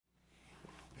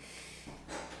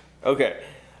Okay.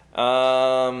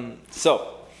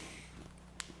 So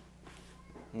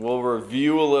we'll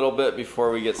review a little bit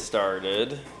before we get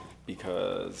started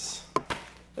because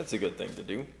that's a good thing to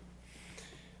do.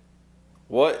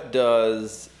 What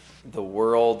does the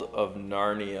world of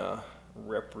Narnia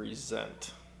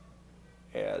represent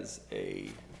as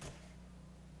an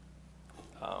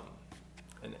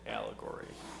allegory?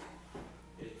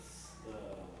 It's the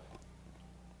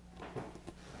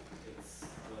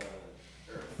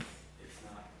earth. It's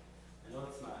not. I know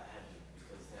it's not heaven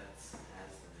because that's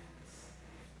Aslan's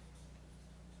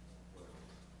world.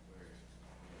 Where it's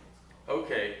called.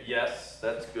 Okay, yes,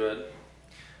 that's good.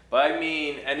 But I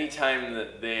mean, anytime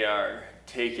that they are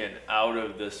taken out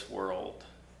of this world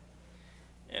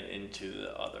and into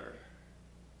the other,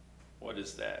 what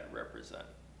does that represent?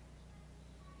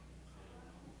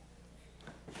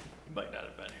 You might not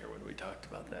have been here when we talked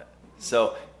about that.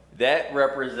 So that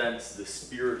represents the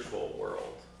spiritual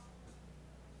world.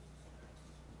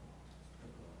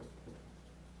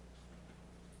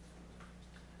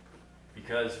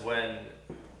 Because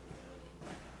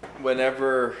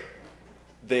whenever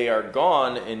they are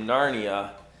gone in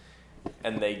Narnia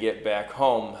and they get back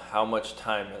home, how much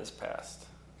time has passed?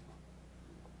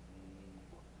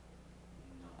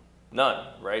 None,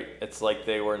 right? It's like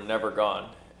they were never gone.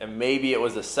 And maybe it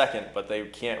was a second, but they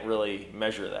can't really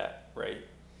measure that, right?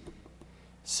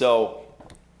 So,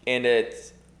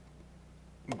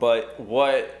 but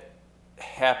what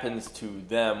happens to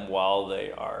them while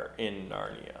they are in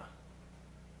Narnia?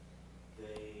 From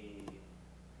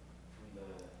the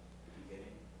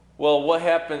beginning. Well, what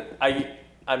happened,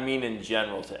 I mean in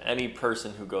general, to any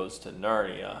person who goes to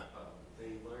Narnia.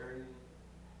 They learn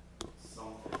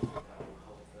something that will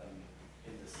help them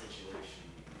in the situation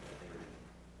that they're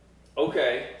in.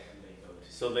 Okay, And they go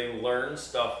to. so they learn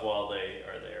stuff while they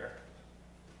are there.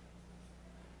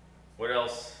 What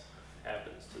else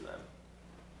happens to them?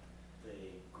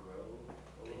 They grow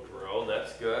a They little bit. grow,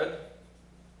 that's good.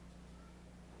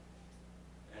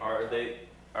 And Are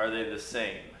they the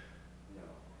same? No,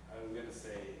 I'm gonna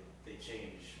say they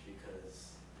change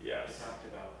because Yes. we talked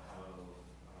about how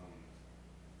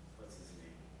what's his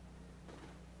name?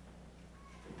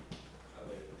 How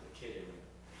the kid in it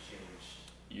changed.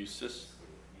 Eustace?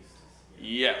 Eustace.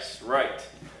 Yes, right.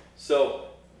 So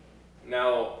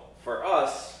now for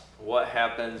us, what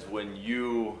happens when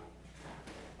you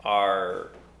are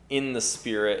in the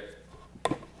Spirit,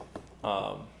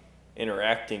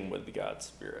 interacting with God's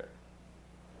Spirit?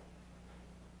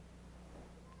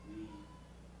 We learn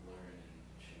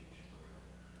and change.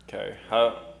 Okay,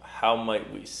 how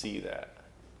might we see that?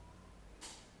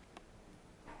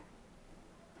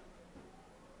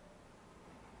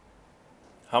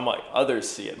 How might others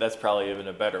see it? That's probably even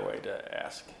a better way to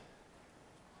ask.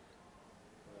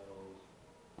 Well,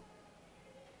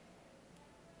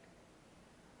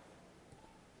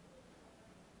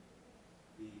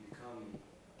 we become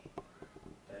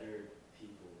better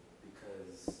people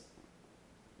because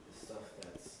the stuff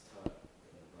that's taught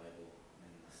in the Bible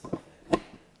and the stuff that God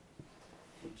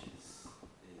teaches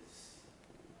is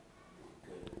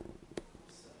good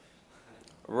stuff.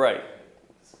 Right.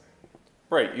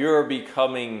 Right, you're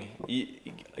becoming,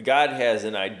 God has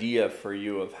an idea for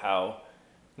you of how,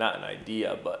 not an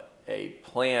idea, but a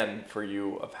plan for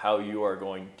you of how you are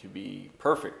going to be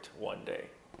perfect one day.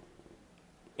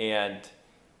 And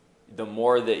the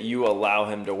more that you allow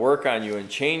Him to work on you and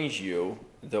change you,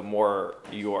 the more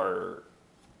you are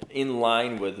in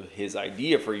line with His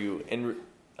idea for you. And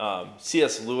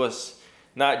C.S. Lewis,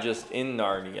 not just in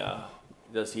Narnia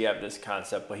does he have this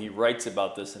concept, but he writes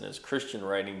about this in his Christian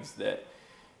writings that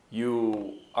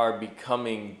you are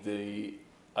becoming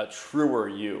a truer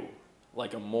you,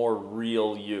 like a more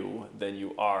real you than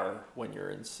you are when you're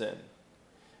in sin.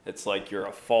 It's like you're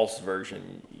a false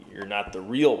version. You're not the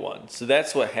real one. So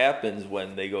that's what happens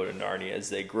when they go to Narnia, as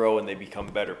they grow and they become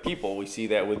better people. We see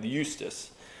that with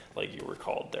Eustace, like you were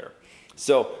called there.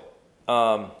 So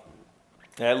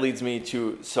that leads me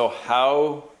to, so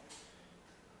how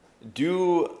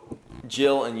do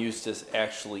Jill and Eustace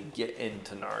actually get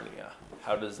into Narnia?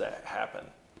 How does that happen?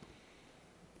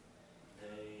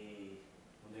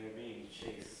 When they were being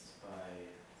chased by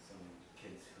some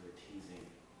kids who were teasing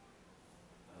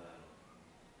her,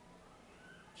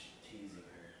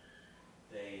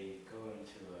 they go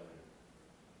into a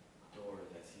door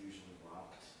that's usually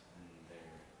locked, and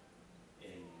they're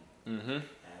in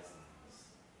Aslan's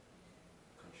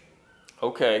country.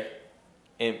 Okay.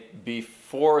 And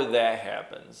before that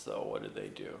happens, though, what do they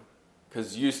do?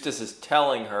 Because Eustace is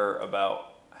telling her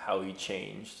about how he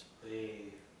changed.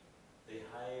 They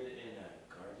hide in a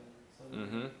garden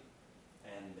somewhere,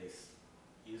 and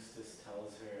Eustace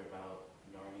tells her about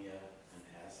Narnia and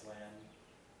Aslan,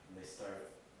 and they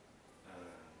start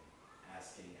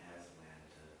asking Aslan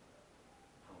to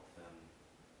help them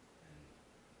and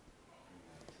bring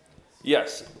them to this.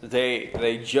 Yes,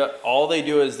 all they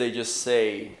do is they just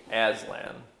say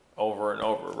Aslan over and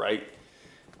over, right?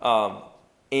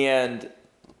 And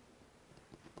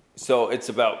so it's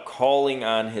about calling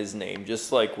on his name,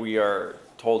 just like we are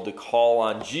told to call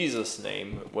on Jesus'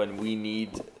 name when we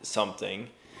need something.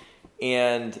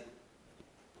 And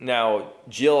now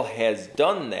Jill has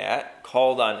done that,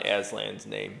 called on Aslan's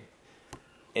name.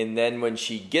 And then when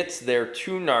she gets there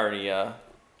to Narnia,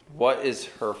 what is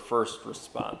her first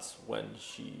response when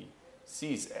she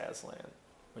sees Aslan,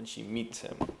 when she meets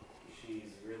him?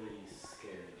 She's really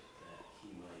scared that he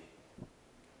might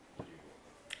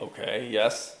do. Okay,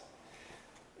 yes.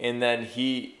 And then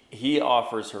he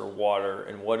offers her water,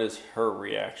 and what is her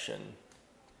reaction?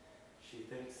 She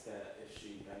thinks that if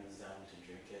she bends down to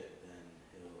drink it, then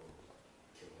he'll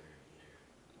kill her and eat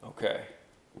her. Okay.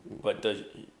 But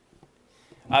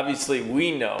obviously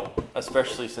we know,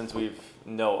 especially since we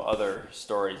know other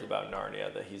stories about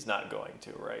Narnia, that he's not going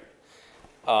to, right?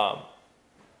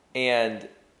 And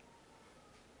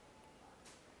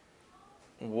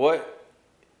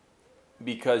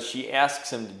because she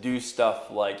asks him to do stuff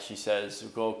like, she says,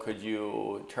 well, could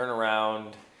you turn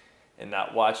around and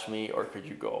not watch me, or could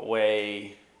you go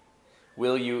away?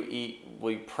 Will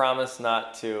you promise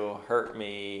not to hurt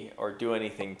me or do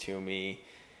anything to me?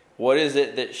 What is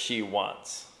it that she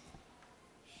wants?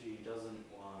 She doesn't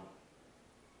want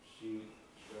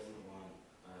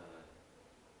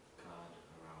God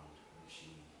around when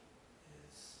she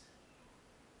is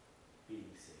being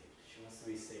saved. She wants to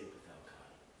be saved without God.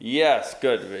 Yes,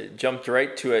 good. It jumped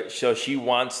right to it. So she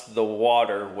wants the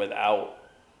water without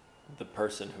the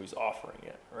person who's offering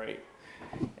it, right?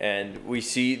 And we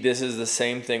see this is the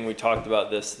same thing. We talked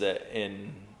about this, that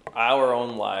in our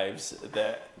own lives,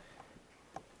 that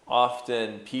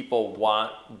often people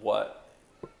want what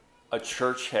a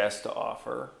church has to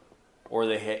offer, or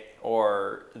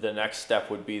the next step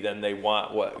would be then they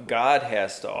want what God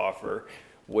has to offer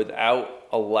without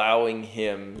allowing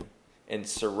him and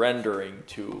surrendering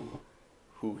to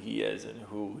who he is and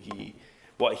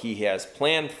what he has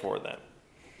planned for them.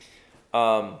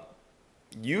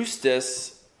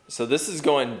 Eustace, so this is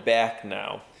going back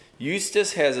now.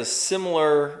 Eustace has a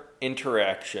similar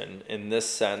interaction in this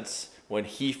sense when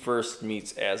he first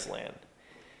meets Aslan.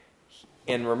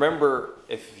 And remember,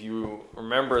 if you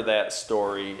remember that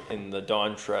story in the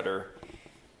Dawn Treader,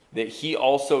 that he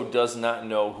also does not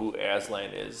know who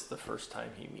Aslan is the first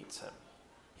time he meets him.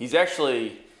 He's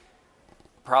actually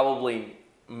probably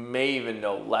may even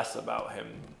know less about him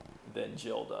than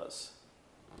Jill does.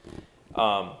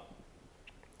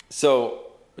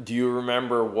 So, do you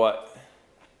remember what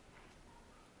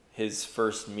his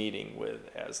first meeting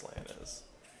with Aslan is?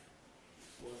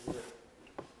 Was it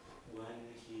when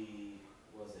he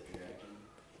was a dragon?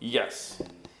 Yes. And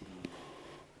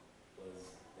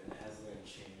Aslan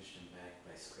changed him back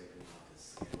by scraping off his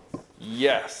scales?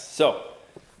 Yes. So,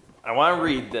 I want to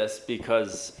read this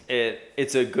because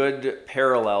it's a good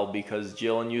parallel, because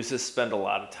Jill and Eustace spend a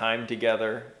lot of time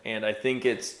together, and I think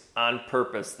it's on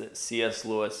purpose that C.S.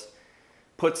 Lewis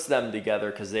puts them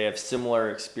together because they have similar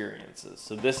experiences.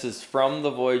 So this is from The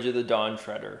Voyage of the Dawn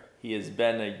Treader. He has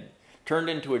been turned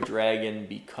into a dragon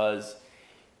because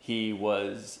he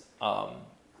was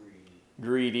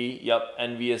greedy,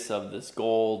 envious of this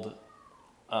gold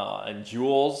and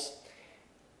jewels,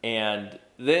 and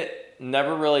that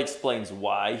never really explains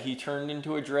why he turned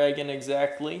into a dragon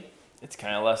exactly. It's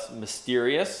kind of less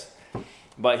mysterious.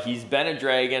 But he's been a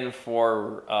dragon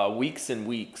for weeks and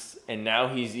weeks, and now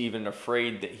he's even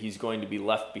afraid that he's going to be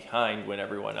left behind when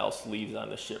everyone else leaves on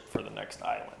the ship for the next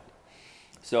island.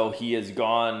 So he has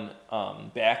gone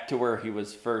back to where he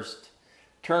was first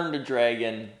turned a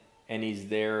dragon, and he's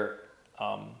there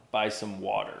by some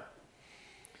water.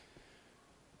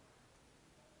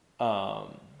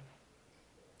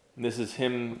 This is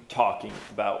him talking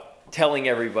about telling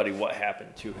everybody what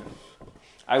happened to him.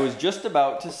 I was just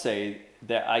about to say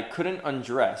that I couldn't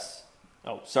undress.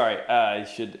 Oh, sorry. I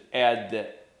should add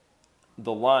that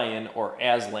the lion, or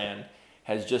Aslan,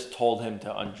 has just told him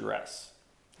to undress.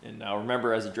 And now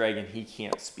remember, as a dragon, he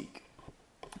can't speak.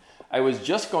 I was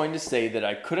just going to say that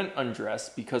I couldn't undress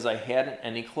because I hadn't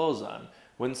any clothes on,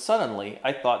 when suddenly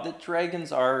I thought that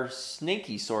dragons are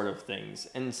snaky sort of things,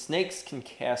 and snakes can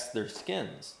cast their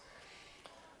skins.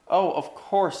 Oh, of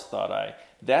course, thought I.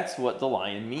 That's what the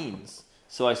lion means.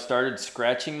 So I started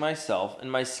scratching myself,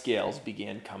 and my scales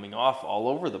began coming off all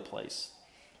over the place.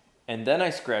 And then I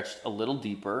scratched a little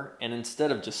deeper, and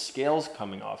instead of just scales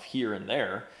coming off here and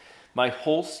there, my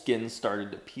whole skin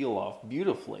started to peel off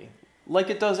beautifully, like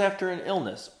it does after an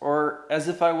illness, or as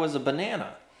if I was a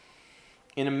banana.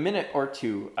 In a minute or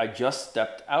two, I just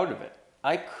stepped out of it.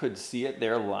 I could see it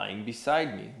there lying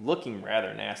beside me, looking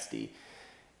rather nasty.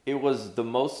 It was the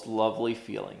most lovely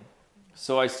feeling.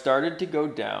 So I started to go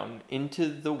down into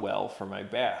the well for my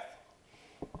bath.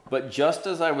 But just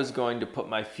as I was going to put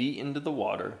my feet into the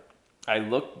water, I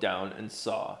looked down and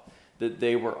saw that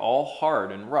they were all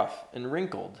hard and rough and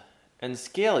wrinkled and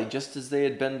scaly just as they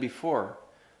had been before.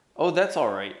 "Oh, that's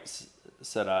all right,"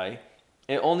 said I.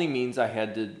 "It only means I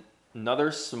had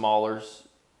another smaller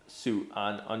suit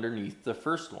on underneath the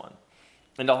first one,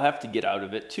 and I'll have to get out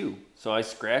of it too." So I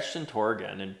scratched and tore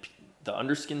again, and the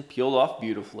underskin peeled off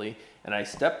beautifully, and I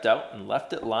stepped out and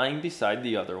left it lying beside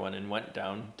the other one and went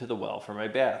down to the well for my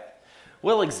bath.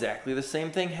 Well, exactly the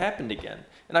same thing happened again,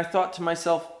 and I thought to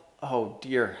myself, "Oh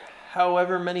dear,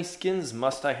 however many skins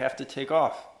must I have to take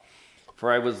off?"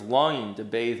 For I was longing to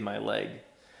bathe my leg.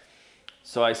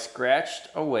 So I scratched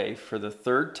away for the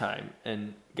third time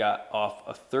and got off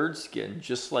a third skin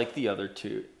just like the other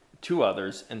two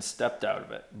others and stepped out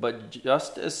of it. But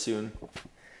just as soon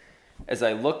as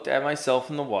I looked at myself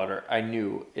in the water, I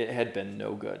knew it had been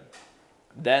no good.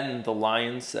 Then the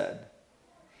lion said,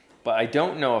 but I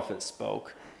don't know if it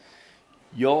spoke,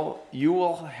 You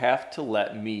will have to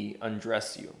let me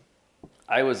undress you."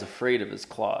 I was afraid of his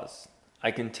claws,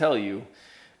 I can tell you,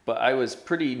 but I was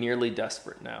pretty nearly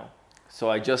desperate now. So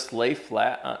I just lay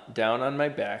flat down on my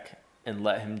back and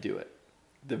let him do it.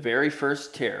 The very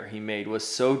first tear he made was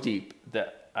so deep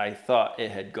that I thought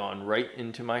it had gone right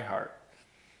into my heart.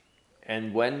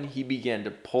 And when he began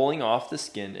to pulling off the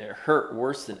skin, it hurt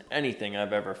worse than anything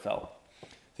I've ever felt.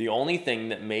 The only thing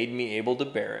that made me able to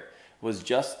bear it was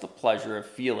just the pleasure of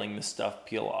feeling the stuff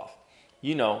peel off.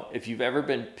 You know, if you've ever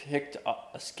been picked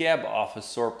a scab off a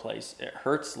sore place, it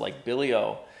hurts like Billy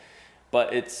O,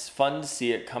 but it's fun to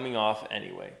see it coming off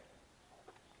anyway.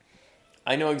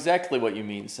 "I know exactly what you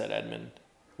mean," said Edmund.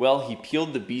 "Well, he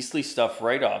peeled the beastly stuff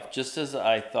right off, just as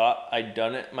I thought I'd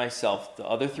done it myself the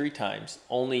other 3 times,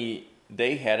 only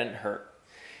they hadn't hurt.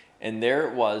 And there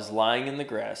it was, lying in the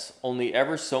grass, only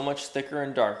ever so much thicker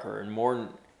and darker and more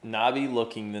knobby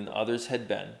looking than others had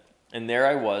been. And there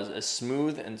I was, as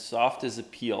smooth and soft as a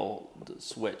peeled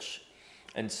switch,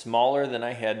 and smaller than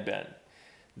I had been.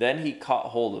 Then he caught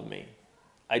hold of me.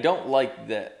 I don't like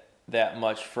that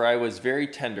much, for I was very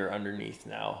tender underneath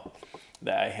now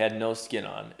that I had no skin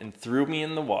on, and threw me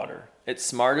in the water. It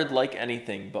smarted like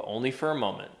anything, but only for a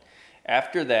moment.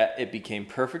 After that, it became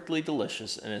perfectly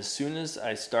delicious, and as soon as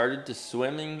I started to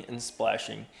swimming and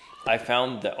splashing, I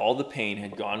found that all the pain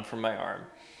had gone from my arm.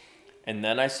 And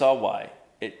then I saw why.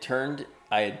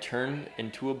 I had turned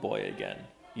into a boy again.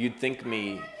 You'd think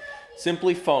me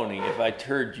simply phony if I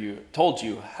told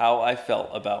you how I felt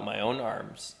about my own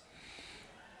arms.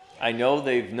 I know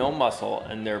they've no muscle,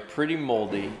 and they're pretty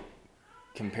moldy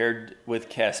compared with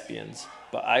Caspian's,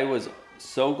 but I was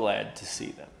so glad to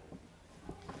see them."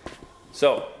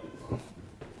 So,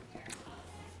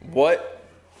 what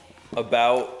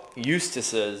about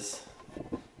Eustace's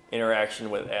interaction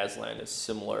with Aslan is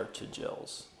similar to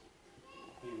Jill's?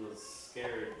 He was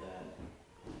scared that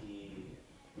he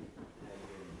had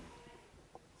been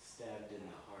stabbed in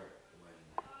the heart when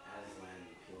Aslan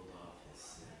peeled off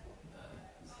his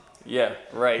head. Yeah,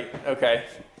 right. Okay.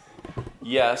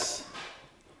 Yes.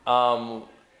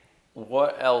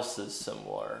 What else is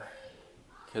similar?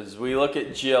 Because we look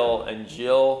at Jill, and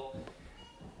Jill,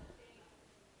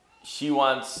 she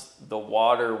wants the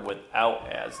water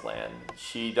without Aslan.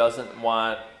 She doesn't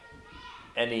want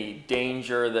any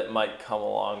danger that might come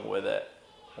along with it.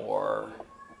 Or,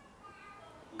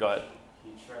 go ahead.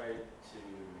 He tried to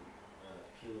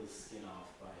peel his skin off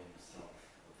by himself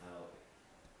without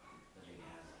letting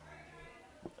Aslan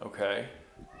do it. Okay.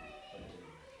 But didn't.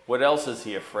 What else is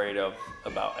he afraid of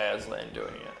about Aslan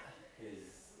doing it?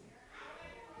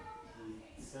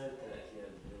 He said that he had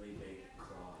really big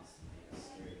claws and he was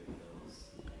scared of those.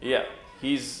 Yeah,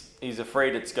 he's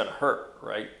afraid it's going to hurt,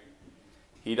 right?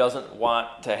 He doesn't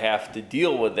want to have to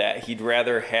deal with that. He'd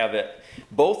rather have it.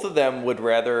 Both of them would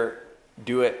rather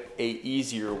do it a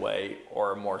easier way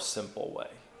or a more simple way.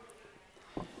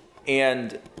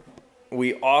 And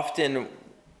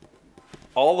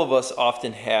all of us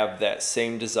often have that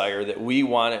same desire that we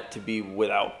want it to be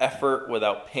without effort,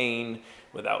 without pain,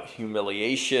 without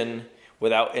humiliation,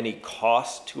 without any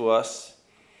cost to us.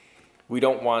 We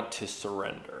don't want to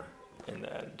surrender in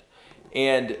the end.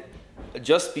 And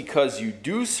just because you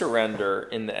do surrender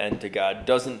in the end to God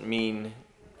doesn't mean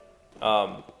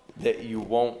that you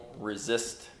won't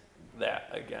resist that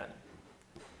again.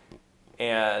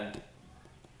 And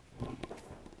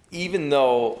even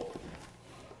though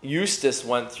Eustace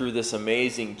went through this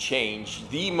amazing change,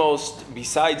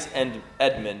 besides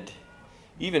Edmund,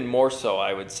 even more so,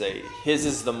 I would say, his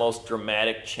is the most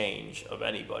dramatic change of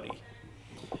anybody.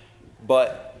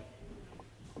 But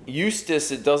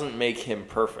Eustace, it doesn't make him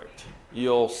perfect.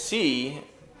 You'll see,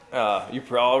 you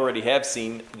already have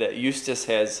seen, that Eustace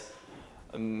has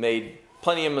made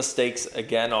plenty of mistakes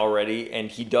again already, and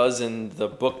he does in the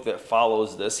book that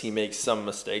follows this. He makes some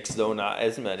mistakes, though not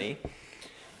as many.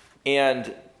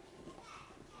 And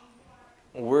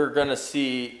we're going to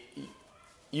see,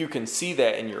 you can see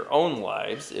that in your own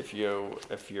lives if you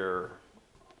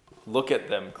look at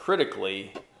them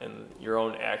critically and your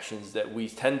own actions, that we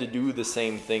tend to do the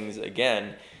same things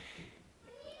again.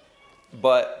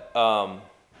 But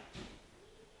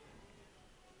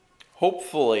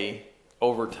hopefully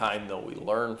over time, though, we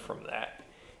learn from that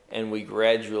and we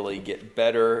gradually get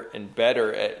better and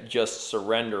better at just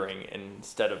surrendering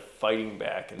instead of fighting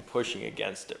back and pushing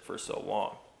against it for so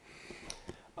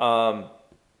long.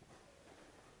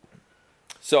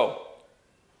 So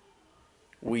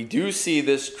we do see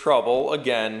this trouble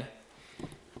again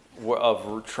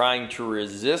of trying to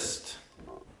resist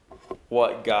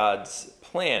what God's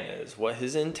plan is, what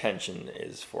his intention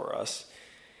is for us.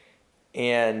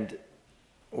 And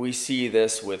we see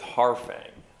this with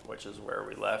Harfang, which is where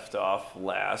we left off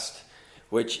last,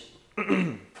 which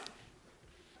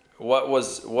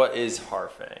what is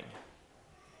Harfang?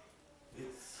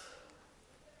 It's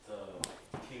the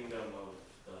kingdom of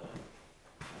the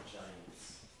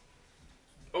giants.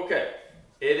 Okay,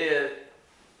 it is,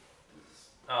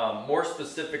 more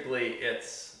specifically,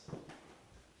 it's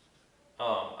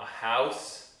a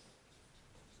house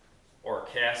or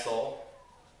castle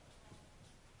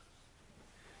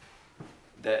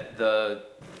that the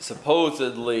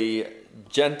supposedly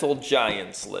gentle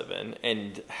giants live in.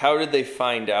 And how did they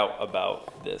find out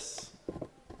about this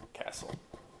castle?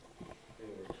 They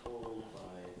were told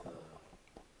by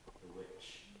the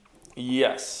witch.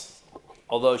 Yes,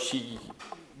 although she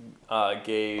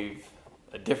gave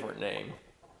a different name.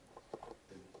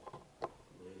 The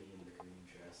lady in the green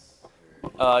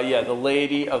dress. Yeah, the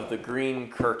Lady of the Green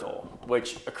Kirtle,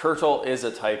 which a kirtle is a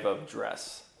type of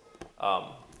dress.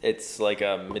 It's like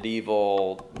a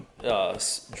medieval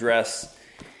dress.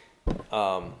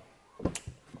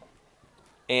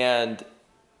 And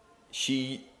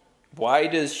why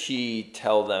does she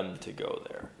tell them to go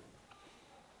there?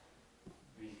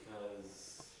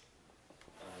 Because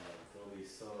they'll be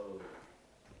so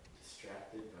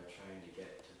distracted by trying to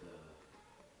get to the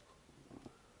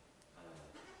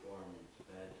warm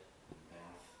bed and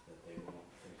bath that they won't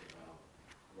think about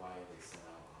why they set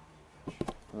out on the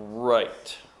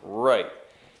adventure. Right.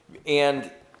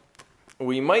 And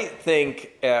we might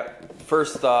think at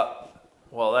first thought,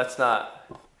 well, that's not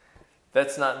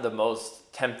the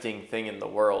most tempting thing in the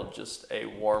world, just a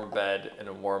warm bed and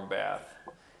a warm bath.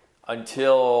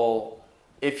 Until,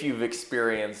 if you've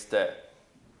experienced it,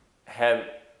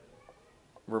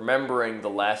 remembering the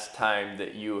last time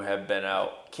that you have been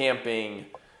out camping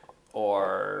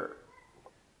or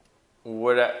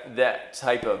that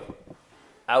type of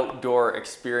outdoor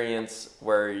experience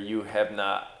where you have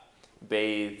not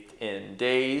bathed in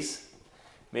days,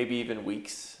 maybe even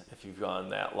weeks if you've gone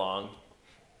that long,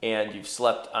 and you've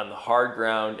slept on the hard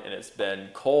ground and it's been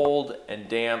cold and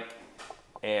damp,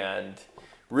 and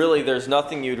really there's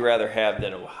nothing you'd rather have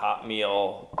than a hot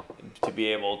meal to be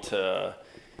able to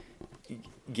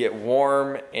get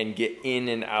warm and get in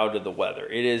and out of the weather.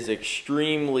 It is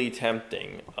extremely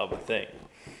tempting of a thing.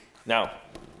 Now,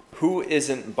 who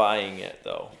isn't buying it,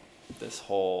 though? This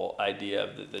whole idea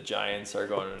of the giants are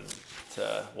going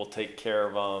to, we'll take care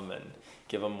of them and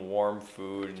give them warm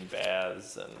food and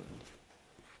baths and...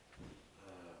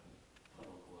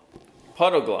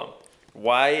 Puddleglum.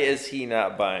 Why is he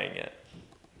not buying it?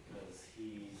 Because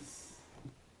he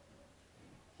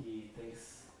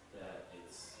thinks that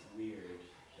it's weird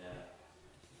that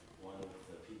one of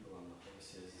the people on the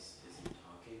horses isn't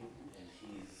talking, and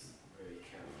he's very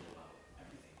careful about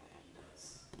everything that he does.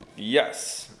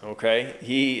 Yes. Okay.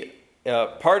 He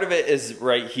part of it is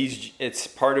right. It's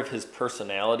part of his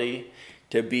personality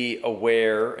to be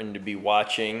aware and to be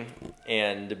watching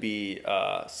and to be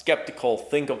skeptical,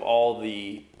 think of all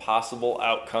the possible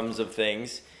outcomes of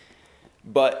things.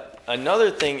 But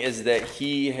another thing is that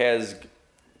he has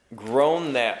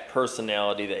grown that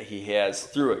personality that he has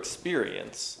through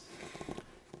experience.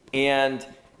 And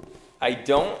I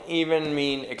don't even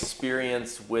mean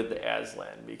experience with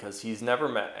Aslan, because he's never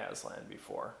met Aslan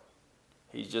before.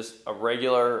 He's just a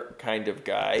regular kind of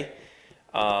guy.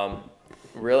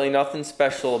 Really nothing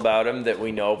special about him that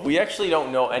we know of. We actually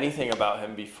don't know anything about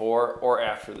him before or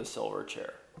after the silver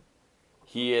chair.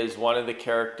 He is one of the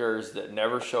characters that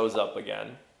never shows up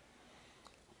again.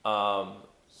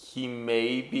 He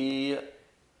may be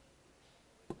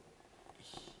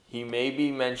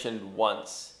mentioned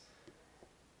once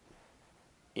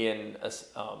in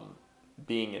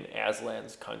being in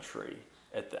Aslan's country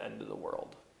at the end of the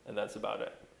world, and that's about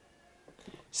it.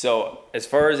 So as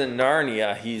far as in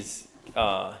Narnia, he's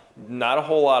not a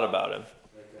whole lot about him.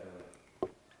 Like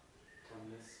Thomas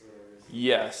or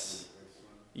Yes.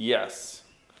 Yes.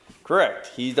 Correct.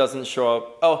 He doesn't show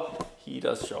up. Oh, he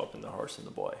does show up in The Horse and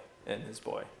the Boy and his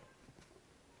boy.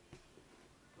 Oh,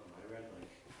 I read like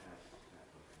half.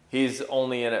 He's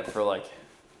only in it for like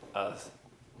a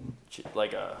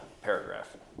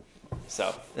paragraph.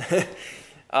 So,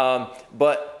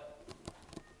 but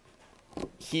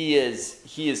he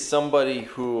is somebody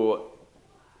who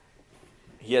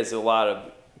he has a lot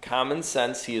of common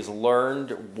sense. He has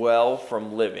learned well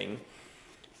from living,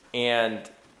 and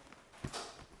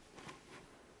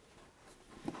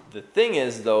the thing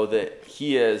is, though, that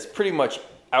he is pretty much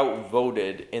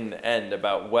outvoted in the end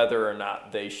about whether or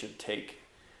not they should take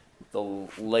the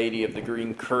Lady of the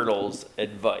Green Kirtle's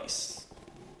advice.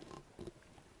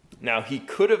 Now, he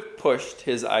could have pushed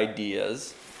his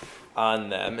ideas on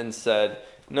them and said,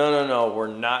 no, we're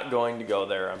not going to go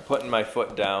there. I'm putting my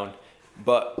foot down.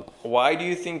 But why do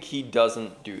you think he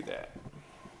doesn't do that?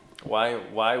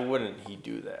 Why wouldn't he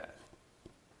do that?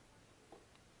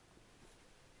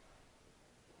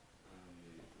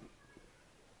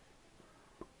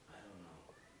 I don't know.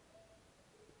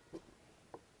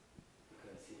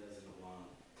 Because he doesn't want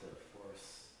to force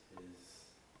his.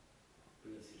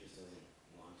 Because he just doesn't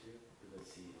want to. Because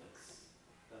he likes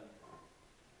them.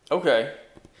 Okay.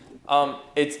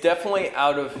 It's definitely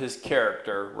out of his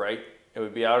character, right? It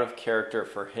would be out of character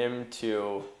for him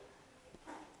to,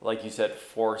 like you said,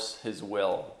 force his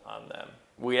will on them.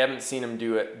 We haven't seen him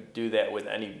do that with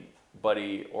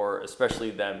anybody, or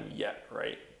especially them yet,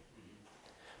 right?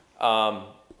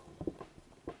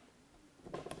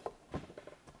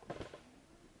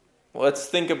 Let's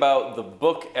think about the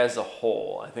book as a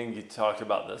whole. I think you talked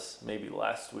about this maybe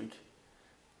last week,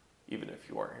 even if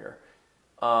you weren't here.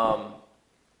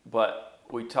 But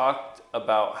we talked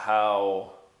about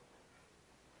how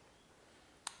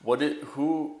what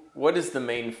is the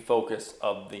main focus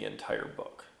of the entire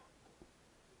book?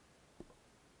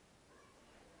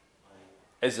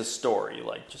 As a story,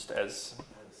 like just as A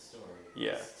story.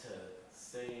 Yeah. It's to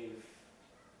save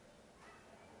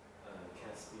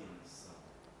Caspian's son.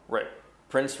 Right.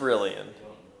 Prince Rilian. I don't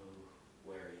know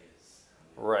where he is.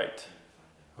 Right.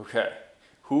 Trying to find Okay.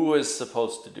 Who is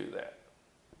supposed to do that?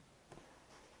 out.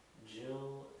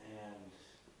 Jill and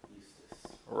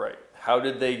Eustace. Right. How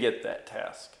did they get that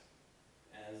task?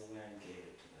 Aslan gave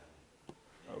it to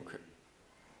them. Okay.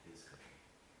 In his country.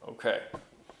 Okay.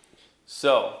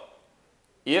 So,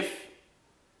 if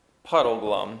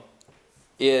Puddleglum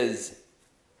is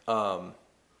a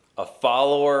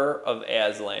follower of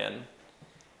Aslan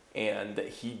and that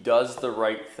he does the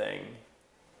right thing,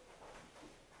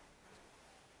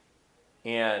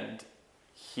 and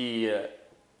he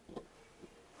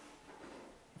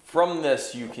from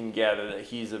this you can gather that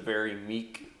he's a very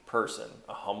meek person,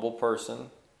 a humble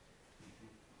person,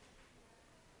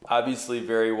 obviously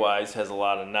very wise, has a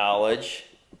lot of knowledge.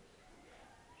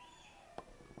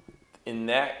 In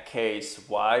that case,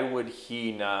 why would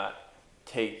he not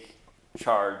take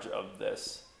charge of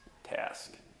this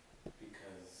task?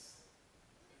 Because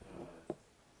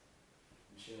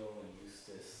Jill and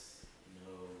Eustace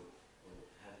know or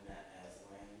have met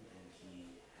Aslan and he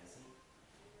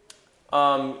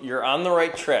hasn't. You're on the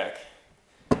right track.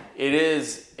 It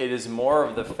is more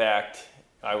of the fact,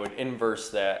 I would inverse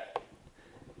that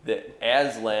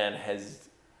Aslan has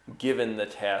given the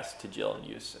task to Jill and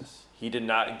Eustace. He did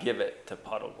not give it to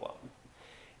Puddleglum.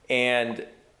 And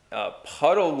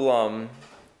Puddleglum,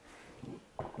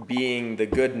 being the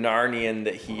good Narnian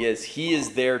that he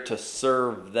is there to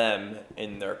serve them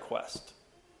in their quest.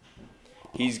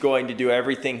 He's going to do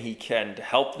everything he can to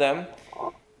help them,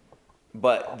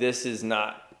 but this is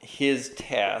not his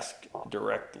task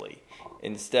directly.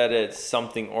 Instead, it's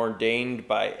something ordained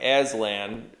by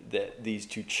Aslan that these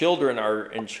two children are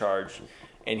in charge,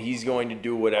 and he's going to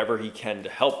do whatever he can to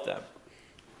help them.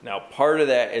 Now, part of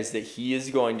that is that he is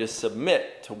going to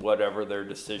submit to whatever their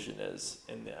decision is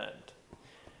in the end.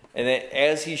 And that,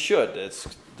 as he should,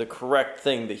 it's the correct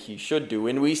thing that he should do.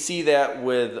 And we see that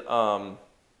with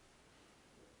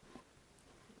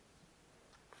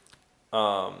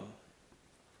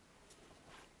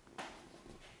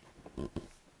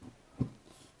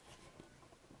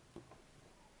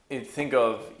think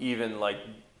of even like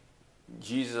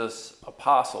Jesus'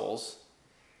 apostles.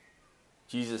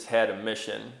 Jesus had a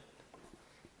mission,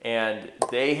 and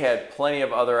they had plenty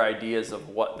of other ideas of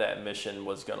what that mission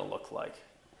was going to look like.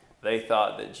 They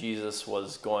thought that Jesus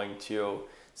was going to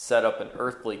set up an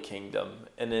earthly kingdom,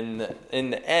 and in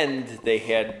the end,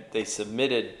 they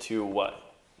submitted to what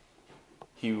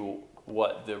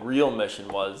the real mission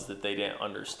was that they didn't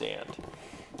understand.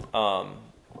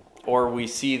 Or we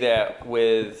see that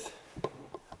with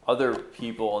other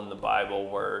people in the Bible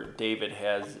where David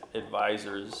has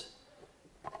advisors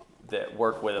that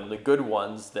work with him, the good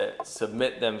ones that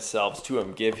submit themselves to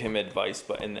him, give him advice,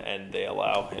 but in the end they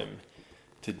allow him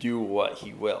to do what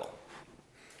he will.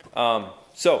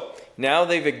 So now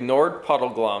they've ignored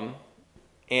Puddleglum,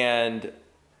 and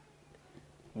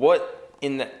what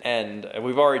in the end, and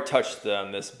we've already touched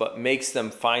on this, but makes them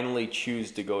finally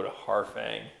choose to go to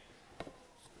Harfang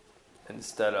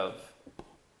instead of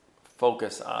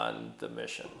focus on the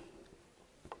mission?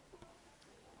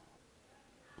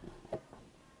 They're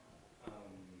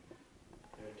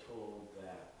told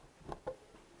that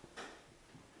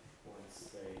once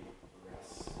they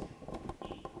rest,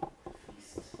 eat,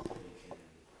 feast, they can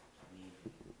leave.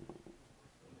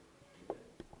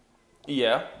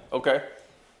 Yeah, okay.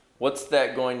 What's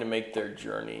that going to make their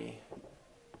journey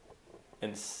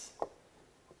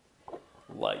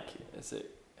like?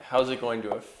 How's it going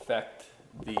to affect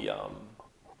the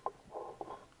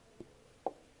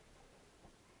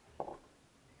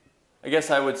I guess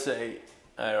I would say,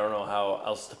 I don't know how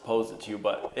else to pose it to you,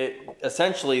 but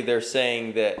essentially they're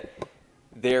saying that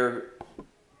they're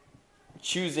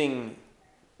choosing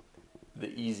the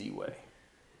easy way.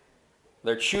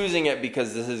 They're choosing it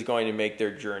because this is going to make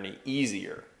their journey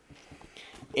easier.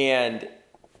 And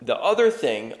the other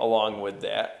thing along with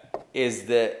that is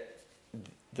that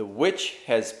the witch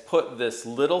has put this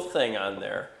little thing on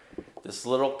there, this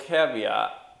little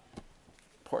caveat,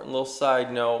 important little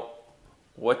side note.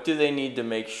 What do they need to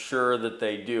make sure that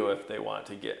they do if they want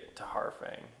to get to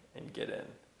Harfang and get in?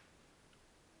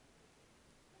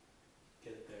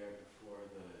 Get there before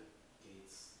the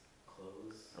gates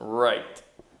close. Right.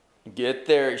 Get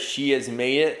there. She has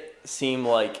made it seem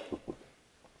like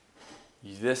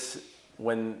this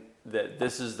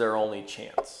is their only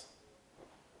chance.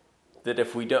 That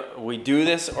if we do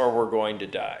this or we're going to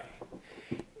die.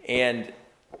 And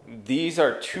these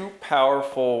are two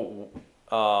powerful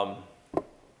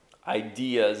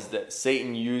ideas that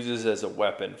Satan uses as a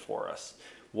weapon for us.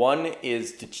 One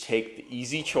is to take the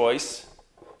easy choice,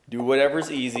 do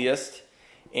whatever's easiest,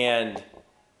 and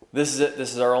this is it.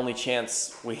 This is our only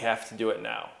chance. We have to do it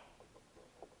now.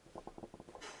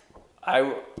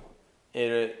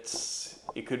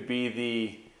 It could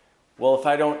be if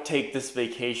I don't take this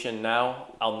vacation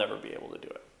now, I'll never be able to do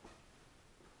it.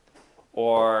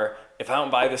 Or if I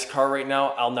don't buy this car right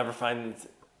now, I'll never find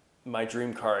my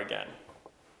dream car again.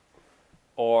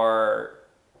 Or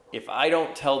if I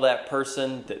don't tell that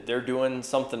person that they're doing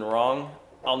something wrong,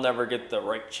 I'll never get the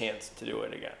right chance to do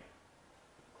it again.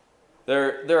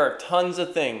 There are tons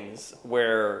of things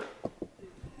where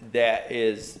that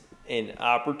is an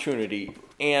opportunity.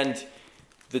 And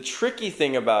the tricky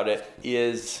thing about it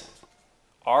is,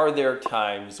 are there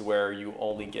times where you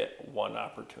only get one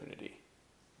opportunity?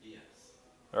 Yes.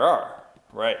 There are,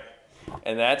 right.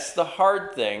 And that's the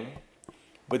hard thing.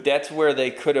 But that's where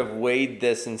they could have weighed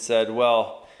this and said,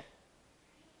 well,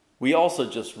 we also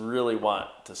just really want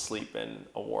to sleep in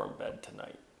a warm bed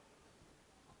tonight.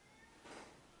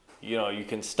 You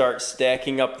can start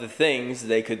stacking up the things.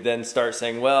 They could then start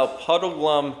saying, well,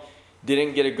 Puddleglum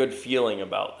didn't get a good feeling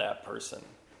about that person.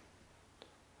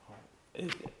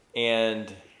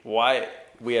 And why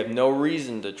we have no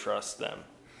reason to trust them.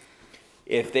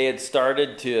 If they had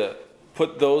started to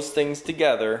put those things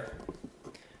together,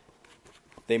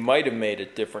 they might have made a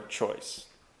different choice.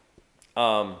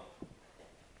 Now,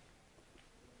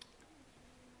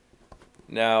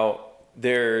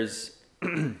 there's...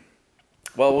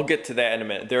 well, we'll get to that in a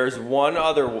minute. There's one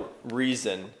other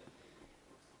reason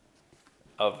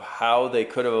of how they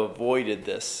could have avoided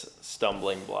this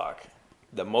stumbling block.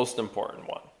 The most important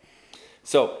one.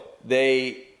 So,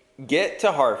 they get to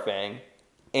Harfang,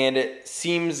 and it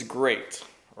seems great,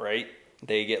 right?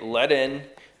 They get let in.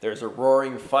 There's a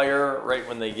roaring fire right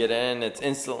when they get in. It's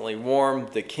instantly warm.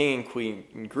 The king and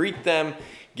queen greet them,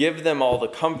 give them all the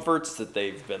comforts that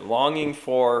they've been longing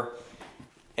for.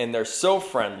 And they're so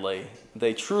friendly.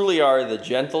 They truly are the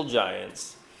gentle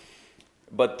giants.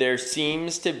 But there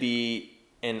seems to be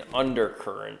an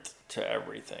undercurrent to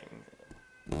everything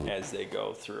as they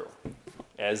go through.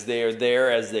 As they are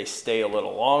there, as they stay a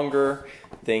little longer,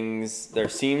 there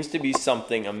seems to be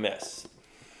something amiss.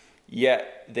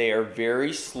 yet they are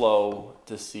very slow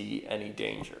to see any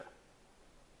danger.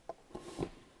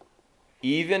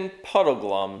 Even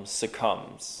Puddleglum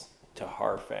succumbs to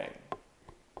Harfang.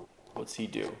 What's he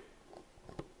do?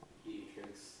 He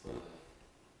drinks the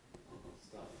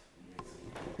stuff and makes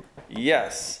it.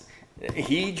 Yes,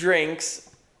 he drinks.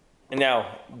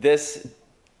 Now, this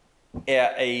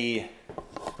at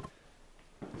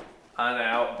on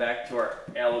out back to our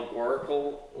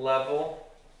allegorical level,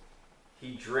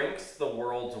 he drinks the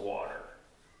world's water.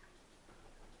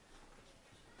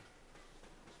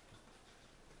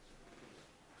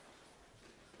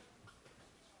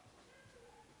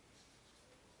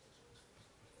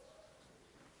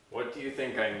 What do you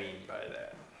think I mean by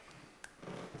that?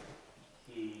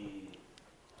 He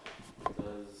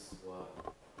does what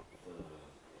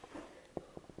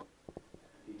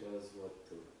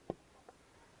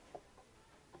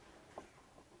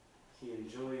he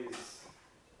enjoys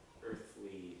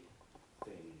earthly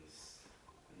things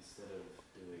instead of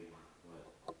doing what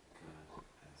God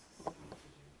asks him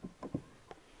to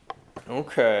do.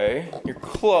 Okay, you're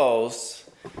close.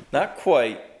 Not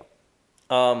quite.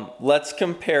 Let's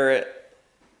compare it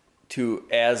to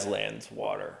Aslan's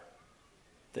water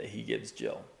that he gives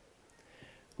Jill.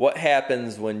 What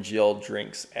happens when Jill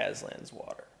drinks Aslan's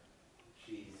water?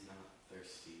 She's not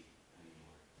thirsty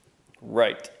anymore.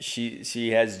 Right.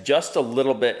 She has just a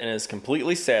little bit and is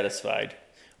completely satisfied.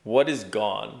 What is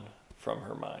gone from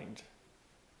her mind?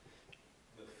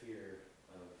 The fear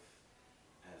of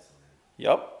Aslan.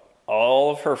 Yep.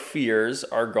 All of her fears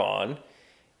are gone.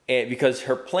 And because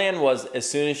her plan was, as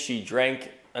soon as she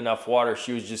drank enough water,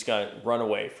 she was just going to run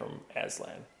away from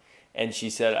Aslan. And she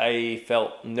said, I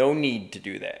felt no need to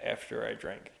do that after I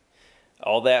drank.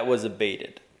 All that was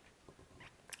abated.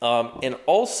 And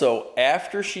also,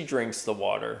 after she drinks the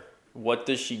water, what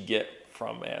does she get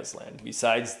from Aslan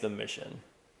besides the mission?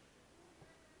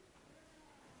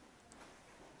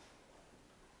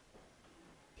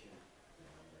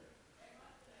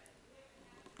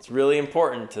 It's really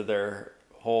important to their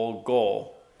whole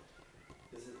goal.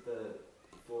 Is it the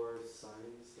 4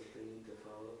 signs that they need to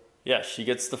follow? Yeah, she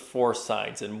gets the 4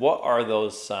 signs. And what are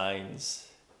those signs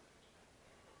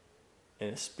in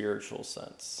a spiritual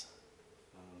sense?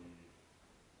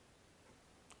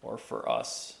 Or for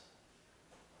us?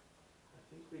 I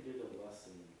think we did a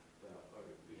lesson about, or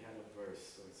we had a verse,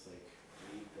 so it's like,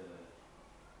 read the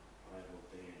Bible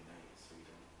day and night so you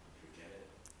don't forget it.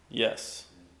 Yes.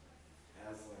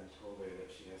 And Aslan told her that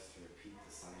she has to repeat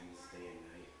the signs day and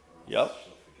night, or else Yep.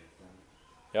 she'll forget them.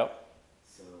 Yep.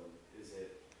 So is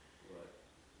it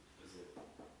the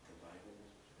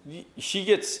Bible? She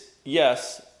gets,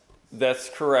 yes, that's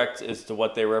correct as to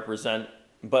what they represent.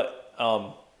 But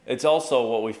it's also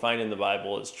what we find in the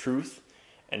Bible is truth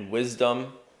and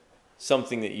wisdom,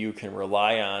 something that you can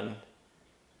rely on.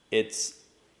 It's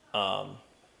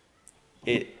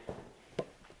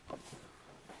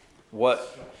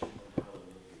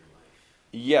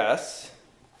yes.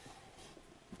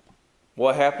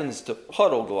 What happens to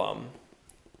Puddleglum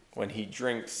when he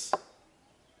drinks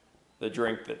the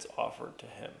drink that's offered to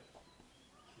him?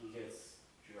 He gets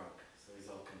drunk, so he's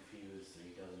all confused and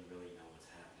he doesn't really know what's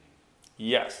happening.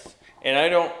 Yes.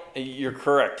 And you're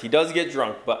correct. He does get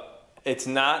drunk, but it's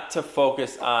not to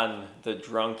focus on the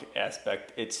drunk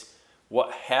aspect. It's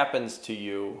what happens to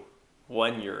you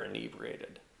when you're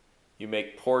inebriated. You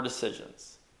make poor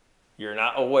decisions. You're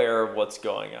not aware of what's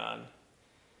going on.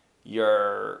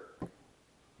 You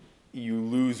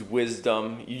lose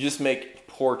wisdom. You just make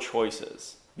poor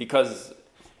choices because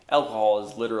alcohol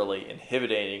is literally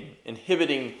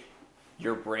inhibiting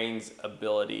your brain's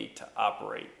ability to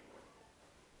operate.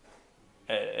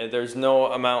 And there's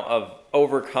no amount of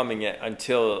overcoming it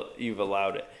until you've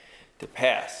allowed it to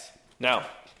pass. Now,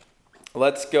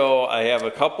 let's go. I have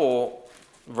a couple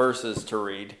verses to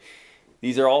read.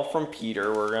 These are all from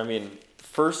Peter. We're going to be in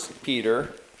 1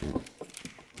 Peter.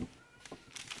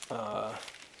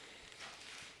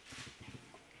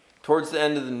 Towards the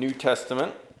end of the New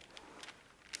Testament.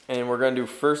 And we're going to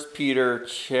do 1 Peter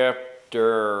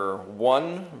chapter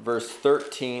 1, verse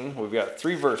 13. We've got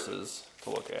 3 verses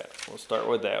to look at. We'll start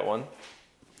with that one.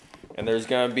 And there's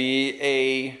going to be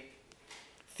a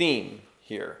theme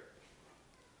here.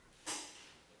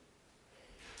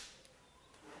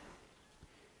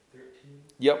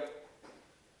 Yep.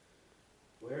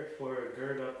 Wherefore,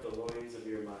 gird up the loins of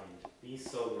your mind, be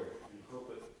sober, and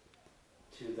hope it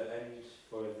to the end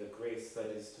for the grace that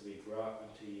is to be brought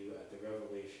unto you at the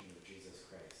revelation of Jesus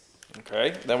Christ.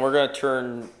 Okay, then we're going to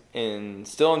turn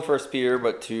still in 1 Peter,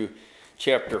 but to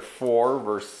chapter 4,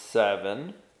 verse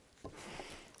 7.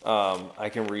 I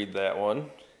can read that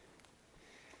one.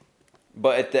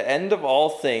 But the end of all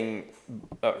things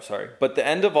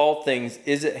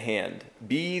is at hand.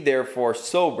 Be therefore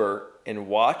sober and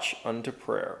watch unto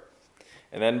prayer.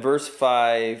 And then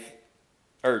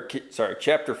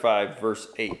chapter 5, verse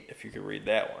 8, if you could read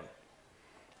that one.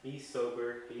 Be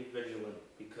sober, be vigilant,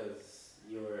 because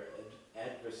your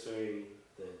adversary,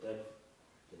 the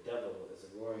devil, is a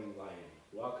roaring lion,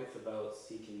 walketh about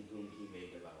seeking whom he may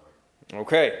devour.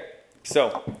 Okay,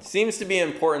 so seems to be an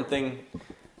important thing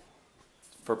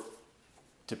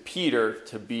to Peter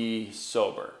to be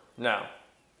sober. Now,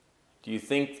 do you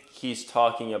think he's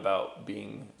talking about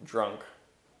being drunk?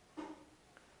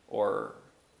 Or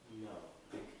no.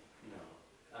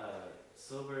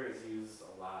 Sober is used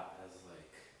a lot as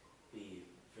like be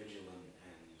vigilant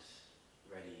and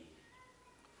ready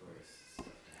for stuff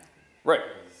to happen. Right.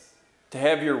 To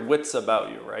have your wits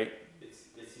about you, right?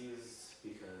 It's used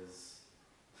because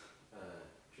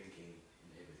drinking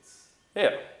inhibits.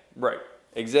 Yeah, right.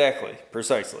 Exactly.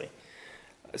 Precisely.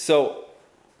 So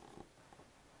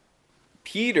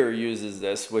Peter uses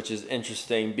this, which is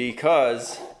interesting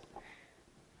because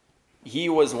he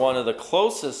was one of the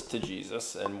closest to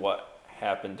Jesus, and what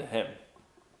happened to him?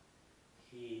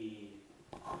 He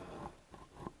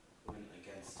went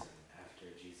against him after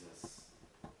Jesus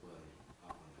went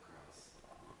up on the cross.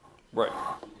 Right.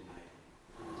 He denied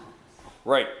him.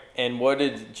 Right. And what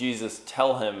did Jesus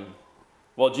tell him?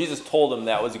 Well, Jesus told him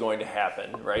that was going to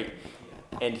happen, right?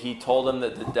 Yeah. And he told him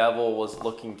that the devil was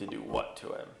looking to do what to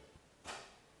him? I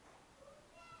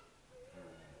don't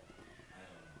know.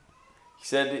 He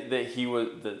said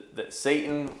that that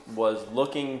Satan was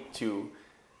looking to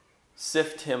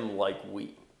sift him like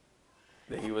wheat.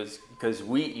 Because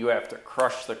wheat, you have to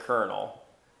crush the kernel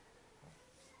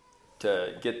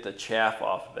to get the chaff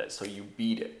off of it, so you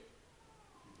beat it.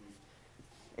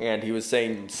 And he was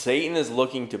saying Satan is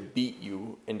looking to beat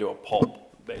you into a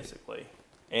pulp, basically.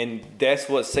 And that's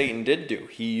what Satan did do.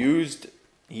 He used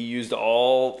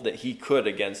all that he could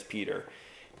against Peter.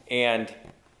 And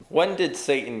when did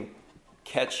Satan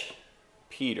catch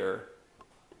Peter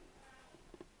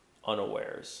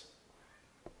unawares?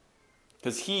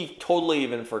 Because he totally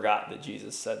even forgot that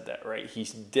Jesus said that, right? He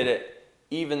did it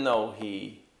even though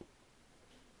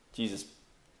Jesus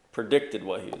predicted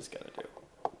what he was going to do.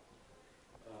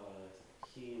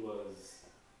 He was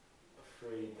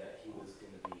afraid that he was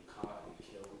going to be caught and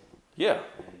killed. Yeah.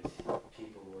 And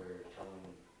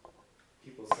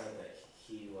people said that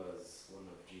he was one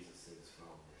of Jesus'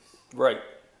 followers. Right.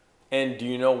 And do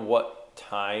you know what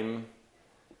time?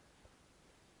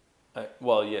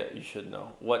 Well, yeah, you should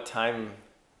know. What time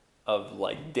of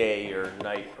like day or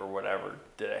night or whatever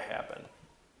did it happen?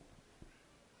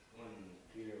 When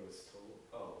Peter was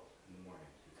told, in the morning,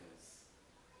 because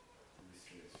the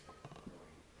roosters were crowing.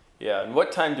 Yeah, and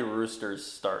what time do roosters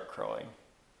start crowing?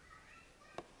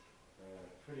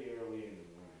 Pretty early in the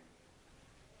morning.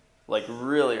 Like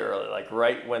really early, like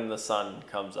right when the sun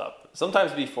comes up.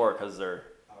 Sometimes before, because they're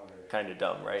kind of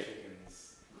dumb, right?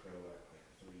 Chickens crow at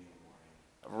like 3 in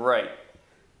the morning. Right.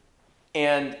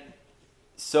 And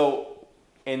so,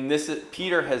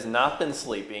 Peter has not been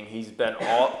sleeping. He's been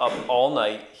up all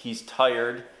night. He's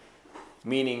tired,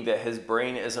 meaning that his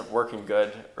brain isn't working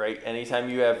good, right? Anytime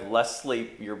you have less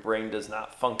sleep, your brain does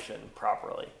not function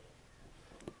properly.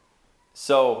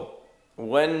 So,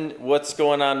 what's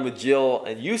going on with Jill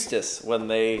and Eustace when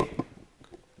they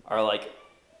are like,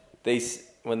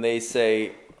 when they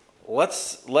say,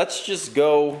 let's just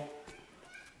go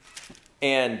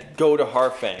and go to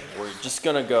Harfang. We're just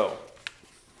gonna go.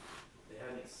 They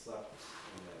hadn't slept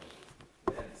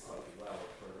well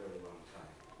for a really long time.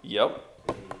 Yep.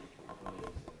 They wanted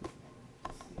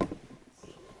to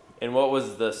sleep. And what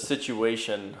was the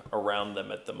situation around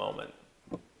them at the moment?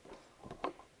 They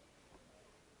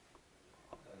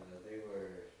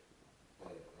were.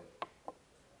 Are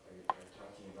you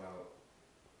talking about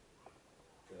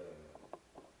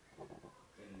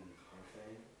in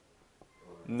Harfang?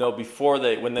 No,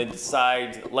 when they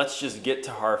decide, let's just get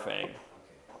to Harfang.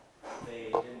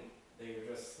 Okay. They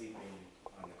were just sleeping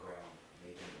on the ground.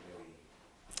 They didn't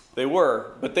really.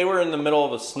 But they were in the middle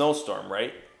of a snowstorm,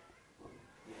 right?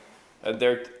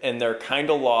 They're kind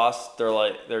of lost.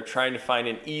 They're trying to find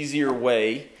an easier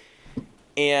way,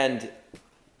 and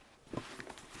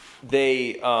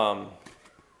they're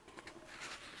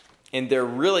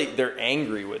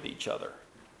angry with each other.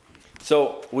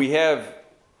 So we have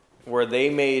where they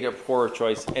made a poor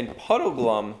choice, and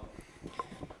Puddleglum,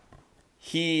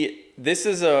 this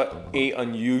is a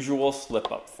unusual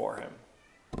slip up for him.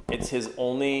 It's his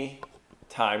only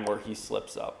time where he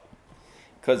slips up,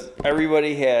 because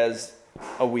everybody has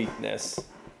a weakness,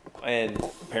 and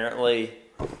apparently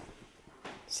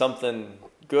something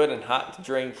good and hot to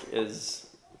drink is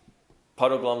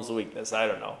Puddleglum's weakness. I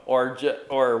don't know,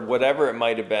 or whatever it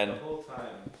might have been. The whole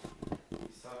time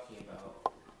he's talking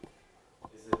about,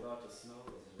 is it about to snow?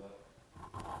 Is it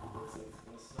about, looks like it's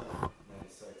going to snow. And then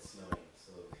it starts snowing,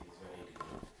 so he's ready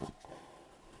to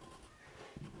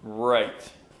go. Right.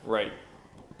 He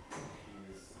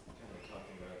was kind of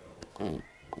talking about it the whole time.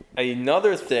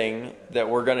 Another thing that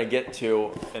we're going to get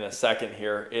to in a second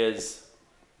here is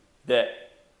that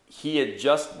he had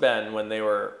just been, when they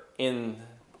were in,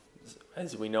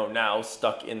 as we know now,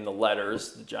 stuck in the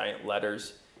letters, the giant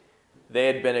letters, they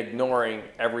had been ignoring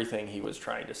everything he was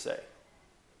trying to say.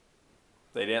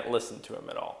 They didn't listen to him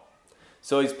at all.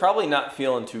 So he's probably not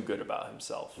feeling too good about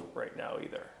himself right now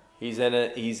either. He's at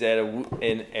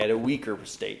a weaker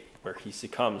state where he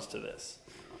succumbs to this.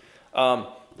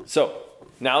 So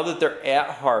now that they're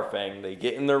at Harfang, they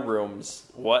get in their rooms.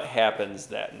 What happens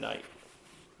that night?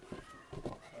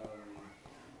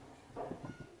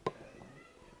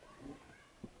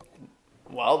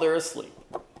 While they're asleep.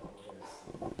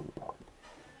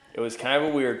 It was kind of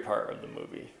a weird part of the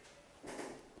movie.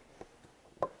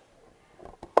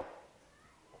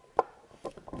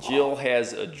 Jill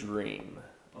has a dream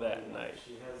that night.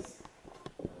 She has,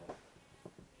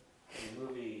 in the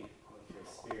movie, when her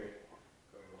spirit,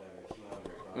 or whatever, came out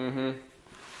of her body,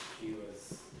 she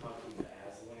was talking to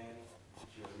Aslan.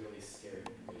 She was really scared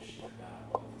because she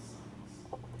forgot all the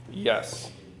songs.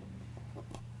 Yes.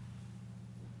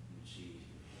 She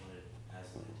wanted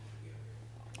Aslan to forgive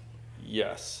her.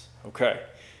 Yes. Okay.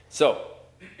 So,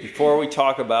 before we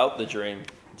talk about the dream,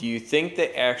 do you think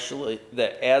that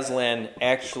Aslan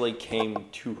actually came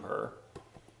to her,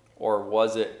 or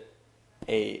was it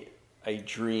a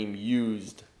dream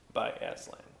used by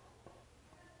Aslan?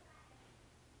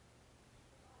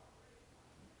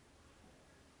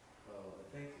 Well,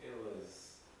 I think it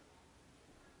was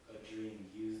a dream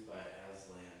used by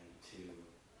Aslan to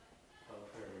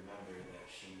help her remember that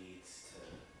she needs to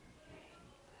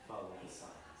follow the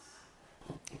signs.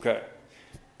 Okay.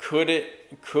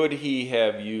 Could he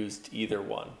have used either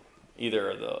one?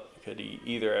 Could he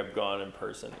either have gone in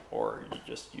person or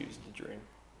just used the dream?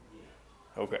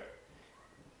 Yeah. Okay.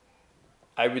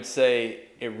 I would say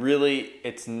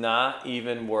it's not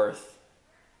even worth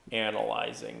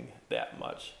analyzing that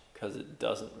much because it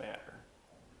doesn't matter.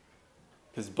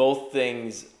 Because both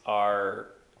things are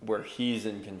where he's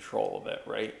in control of it,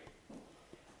 right?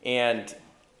 And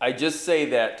I just say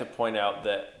that to point out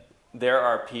that there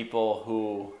are people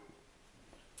who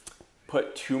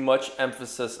put too much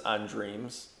emphasis on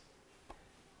dreams,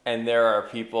 and there are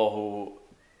people who,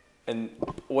 and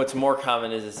what's more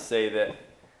common is to say that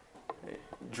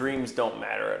dreams don't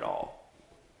matter at all,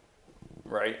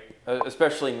 right?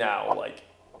 Especially now, like,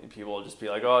 people will just be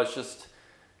like, oh, it's just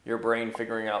your brain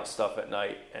figuring out stuff at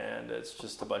night, and it's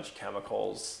just a bunch of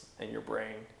chemicals in your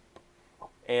brain.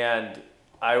 And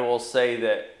I will say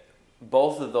that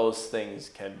both of those things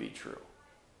can be true.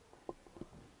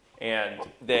 And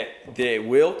that they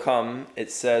will come, it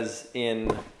says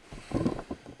in,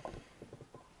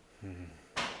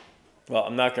 well,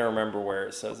 I'm not going to remember where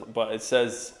it says it, but it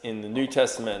says in the New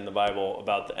Testament in the Bible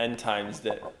about the end times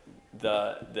that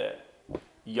the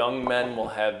young men will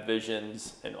have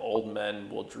visions and old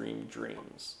men will dream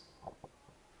dreams.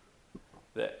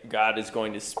 That God is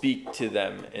going to speak to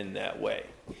them in that way.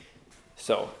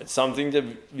 So it's something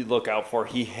to look out for.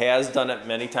 He has done it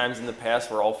many times in the past.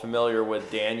 We're all familiar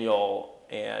with Daniel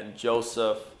and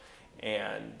Joseph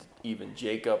and even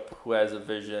Jacob, who has a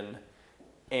vision,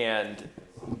 and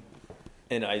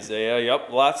Isaiah. Yep,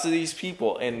 lots of these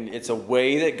people. And it's a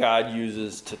way that God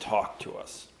uses to talk to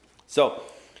us. So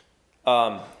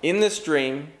in this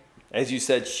dream, as you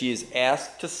said, she is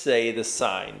asked to say the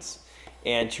signs.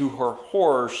 And to her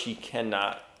horror, she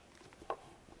cannot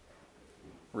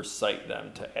recite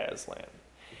them to Aslan.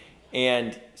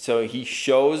 And so he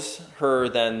shows her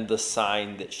then the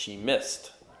sign that she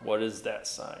missed. What is that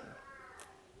sign?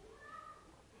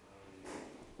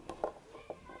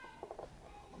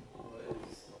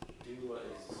 Do what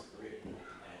is written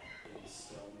in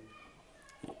stone.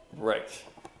 Right.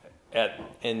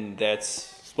 And that's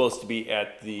supposed to be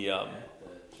at the At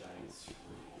the giant's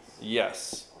ruins.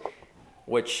 yes,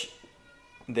 which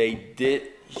they did.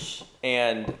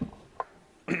 And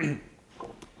the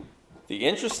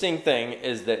interesting thing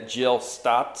is that Jill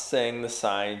stopped saying the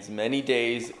signs many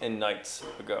days and nights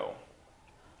ago.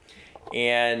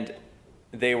 And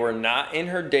they were not in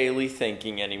her daily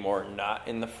thinking anymore, not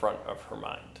in the front of her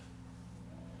mind.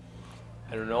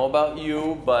 I don't know about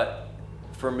you, but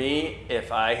for me,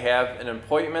 if I have an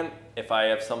appointment, if I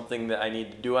have something that I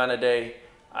need to do on a day,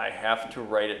 I have to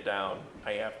write it down.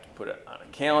 I have to put it on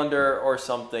a calendar or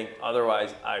something.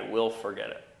 Otherwise, I will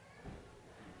forget it.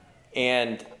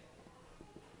 And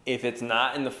if it's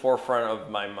not in the forefront of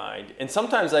my mind, and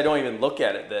sometimes I don't even look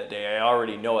at it that day, I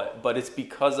already know it, but it's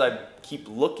because I keep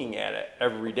looking at it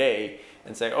every day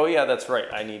and say, oh yeah, that's right,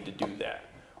 I need to do that,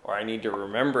 or I need to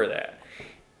remember that.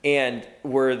 And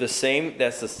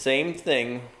that's the same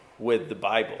thing with the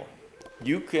Bible.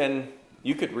 You could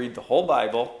read the whole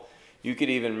Bible, you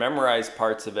could even memorize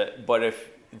parts of it, but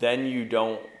if then you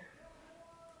don't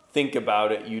think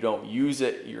about it, you don't use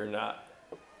it, you're not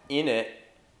in it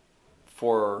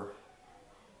for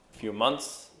a few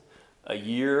months, a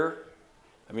year.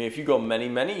 I mean, if you go many,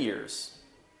 many years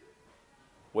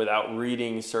without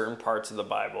reading certain parts of the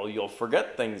Bible, you'll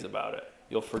forget things about it.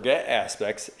 You'll forget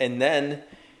aspects. And then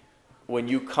when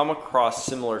you come across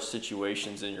similar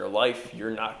situations in your life,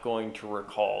 you're not going to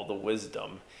recall the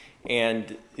wisdom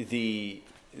and the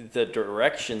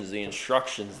directions, the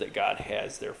instructions that God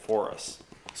has there for us.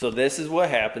 So this is what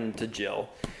happened to Jill.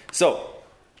 So,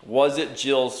 was it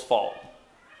Jill's fault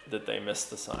that they missed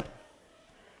the sign?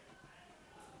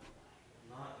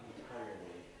 Not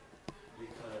entirely,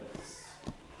 because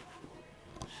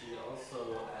she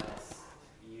also asked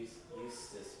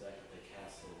Eustace back at the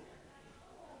castle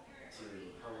to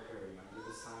help her remember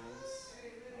the signs,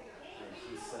 and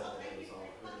he said that it was all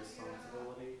her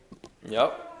responsibility.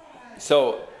 Yep.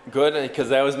 So good, because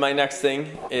that was my next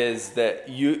thing, is that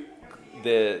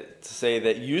to say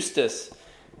that Eustace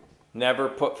never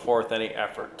put forth any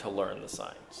effort to learn the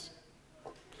signs.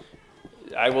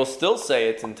 I will still say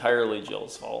it's entirely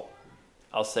Jill's fault.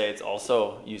 I'll say it's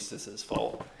also Eustace's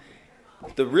fault.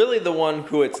 The one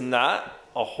who it's not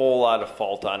a whole lot of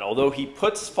fault on, although he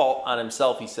puts fault on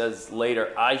himself, he says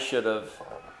later, I should have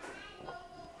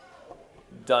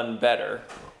done better,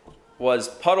 was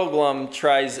Puddleglum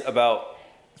tries about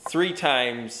 3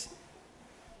 times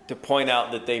to point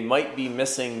out that they might be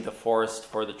missing the forest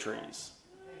for the trees.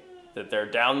 That they're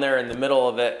down there in the middle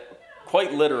of it,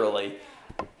 quite literally.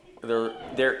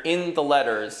 They're in the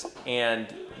letters,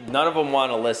 and none of them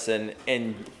want to listen.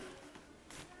 And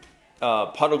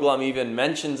Puddleglum even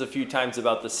mentions a few times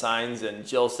about the signs, and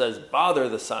Jill says, bother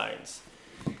the signs.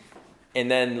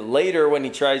 And then later, when he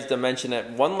tries to mention it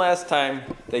one last time,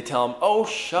 they tell him, oh,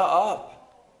 shut up.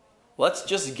 Let's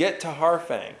just get to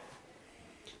Harfang.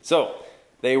 So,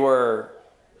 they were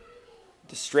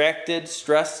distracted,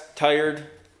 stressed, tired,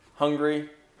 hungry.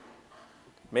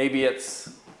 Maybe it's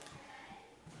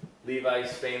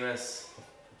Levi's famous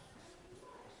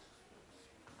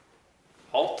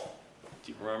halt.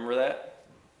 Do you remember that?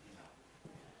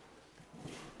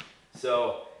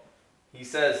 So he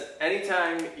says,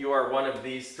 anytime you are one of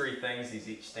these 3 things, these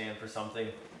each stand for something,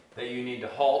 that you need to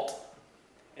halt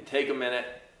and take a minute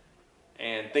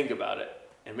and think about it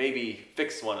and maybe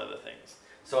fix one of the things.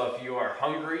 So if you are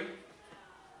hungry,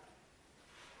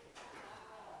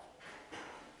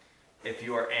 if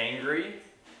you are angry,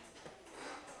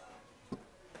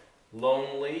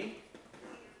 lonely,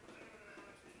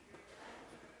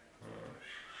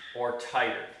 or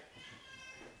tired,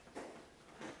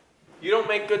 you don't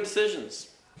make good decisions.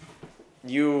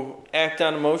 You act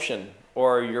on emotion,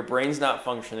 or your brain's not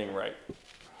functioning right.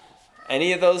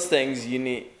 Any of those things you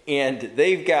need, and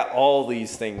they've got all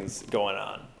these things going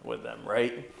on with them,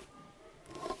 right?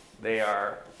 They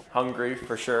are hungry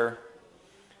for sure.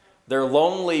 They're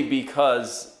lonely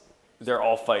because they're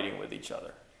all fighting with each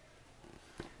other.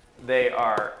 They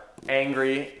are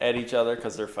angry at each other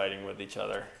because they're fighting with each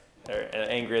other. They're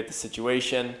angry at the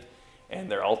situation, and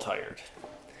they're all tired.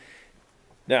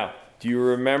 Now, do you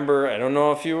remember, I don't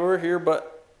know if you were here,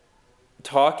 but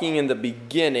talking in the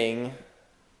beginning,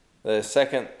 the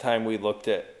second time we looked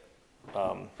at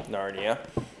Narnia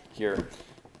here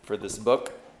for this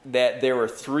book, that there were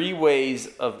 3 ways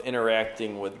of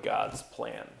interacting with God's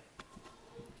plan.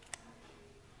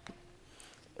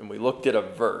 And we looked at a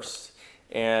verse,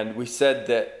 and we said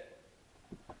that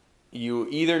you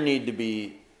either need to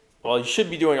be, well, you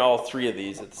should be doing all 3 of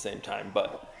these at the same time,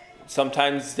 but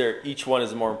sometimes each one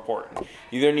is more important.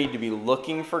 You either need to be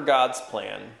looking for God's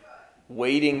plan,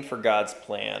 waiting for God's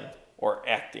plan, or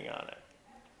acting on it.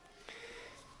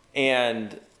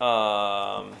 And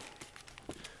I'm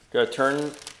going to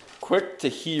turn quick to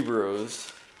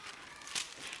Hebrews.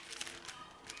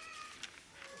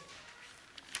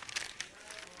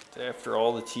 After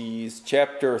all the T's,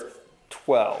 chapter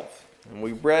 12. And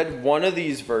we read one of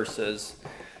these verses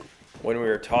when we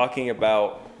were talking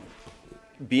about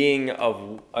being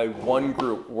of a one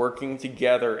group working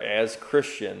together as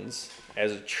Christians,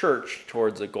 as a church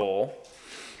towards a goal,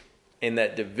 and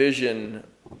that division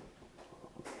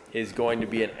is going to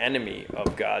be an enemy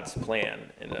of God's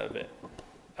plan and of it.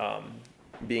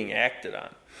 being acted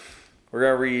on. We're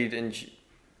going to read in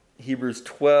Hebrews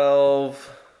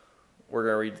 12. We're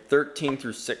going to read 13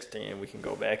 through 16, and we can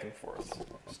go back and forth.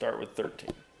 Start with 13.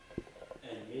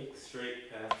 And make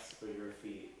straight paths for your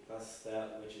feet, lest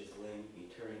that which is lame be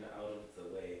turned out of the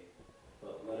way,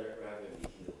 but let it rather be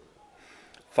healed.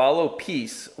 Follow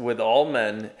peace with all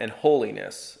men and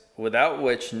holiness, without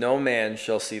which no man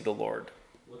shall see the Lord.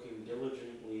 Looking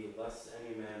diligently, lest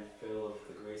any man fail of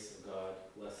the grace of God,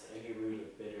 lest any root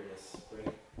of bitterness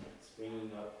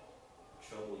springing up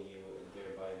trouble you, and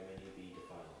thereby many be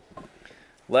defiled.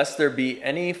 Lest there be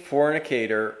any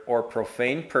fornicator or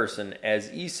profane person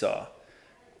as Esau,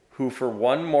 who for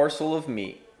one morsel of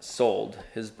meat sold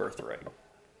his birthright.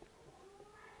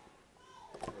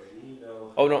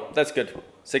 Oh no, that's good.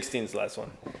 16 is the last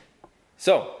one.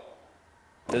 So,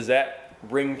 does that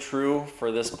ring true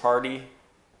for this party?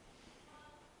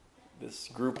 This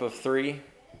group of three?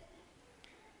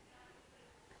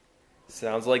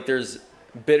 Sounds like there's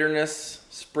bitterness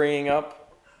springing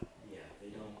up. Yeah, they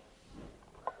don't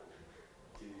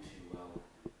do too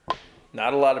well.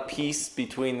 Not a lot of peace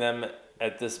between them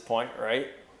at this point, right?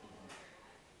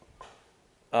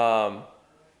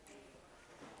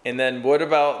 And then what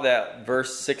about that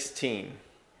verse 16,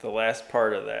 the last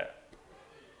part of that?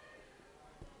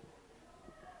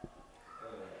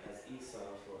 As Esau,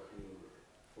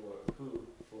 who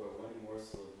for one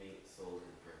morsel of meat sold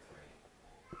his birthright.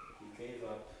 He gave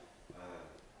up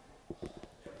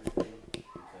everything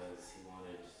because he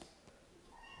wanted.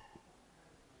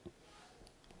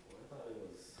 Well, I thought it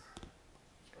was.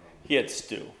 He had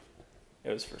stew.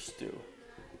 It was for stew.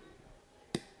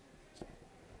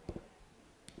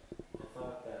 I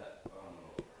thought that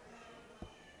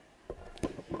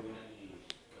he went and he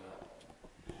got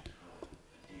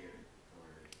a deer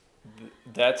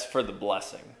for. That's for the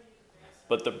blessing.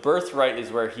 But the birthright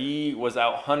is where he was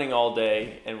out hunting all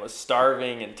day and was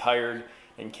starving and tired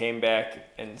and came back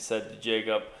and said to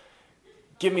Jacob,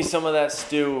 "Give me some of that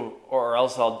stew or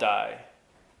else I'll die."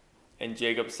 And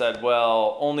Jacob said,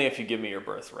 "Well, only if you give me your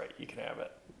birthright, you can have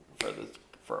it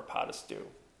for a pot of stew."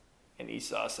 And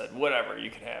Esau said, "Whatever, you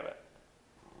can have it.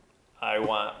 I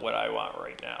want what I want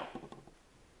right now."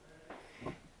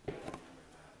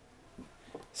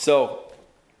 So,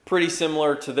 pretty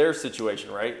similar to their situation,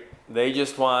 right? They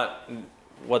just want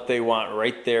what they want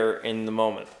right there in the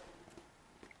moment.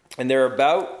 And they're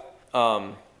about,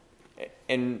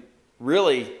 and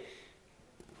really,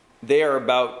 they are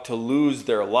about to lose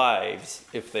their lives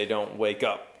if they don't wake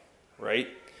up, right?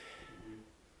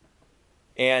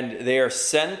 And they are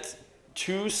sent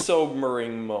two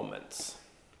sobering moments.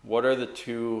 What are the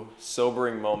two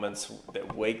sobering moments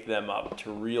that wake them up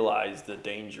to realize the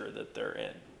danger that they're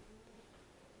in?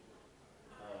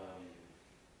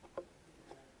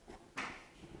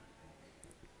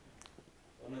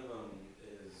 One of them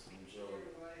is when Job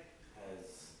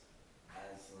has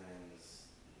Aslan's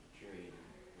dream,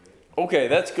 right? Okay,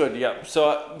 that's good. Yeah.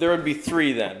 So there would be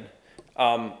three then.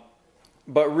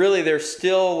 But really, they're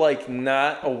still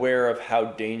not aware of how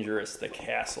dangerous the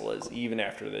castle is, even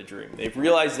after the dream. They've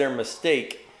realized their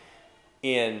mistake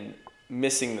in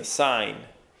missing the sign.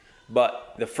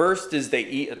 But the first is they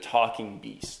eat a talking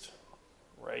beast,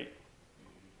 right?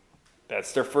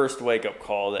 That's their first wake-up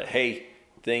call that, hey,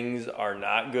 things are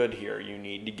not good here. You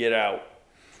need to get out.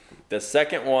 The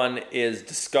second one is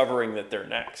discovering that they're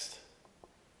next.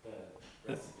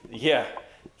 Yeah,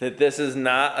 that this is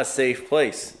not a safe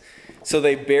place. So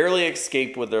they barely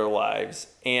escape with their lives,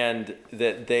 and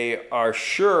that they are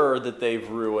sure that they've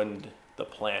ruined the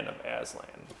plan of Aslan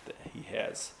that he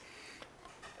has,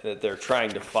 that they're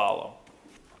trying to follow.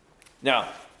 Now,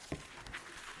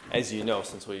 as you know,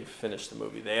 since we finished the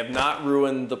movie, they have not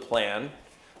ruined the plan,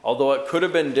 although it could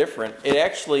have been different. It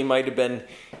actually might have been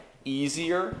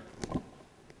easier,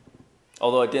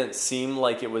 although it didn't seem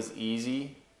like it was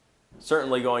easy.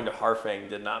 Certainly going to Harfang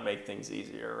did not make things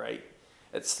easier, right?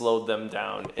 It slowed them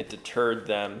down. It deterred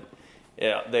them.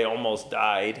 They almost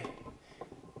died.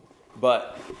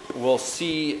 But we'll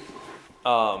see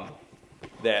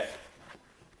that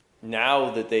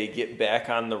now that they get back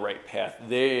on the right path,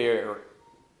 they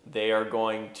are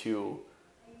going to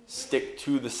stick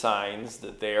to the signs,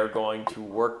 that they are going to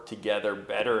work together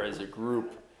better as a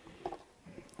group.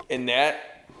 And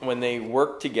that, when they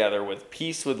work together with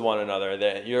peace with one another,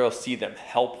 that you'll see them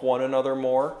help one another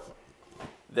more,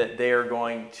 that they are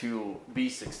going to be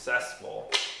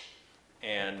successful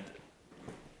and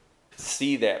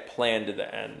see that plan to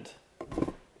the end.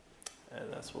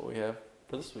 And that's what we have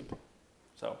for this week.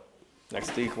 So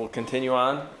next week we'll continue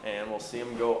on and we'll see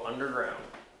them go underground.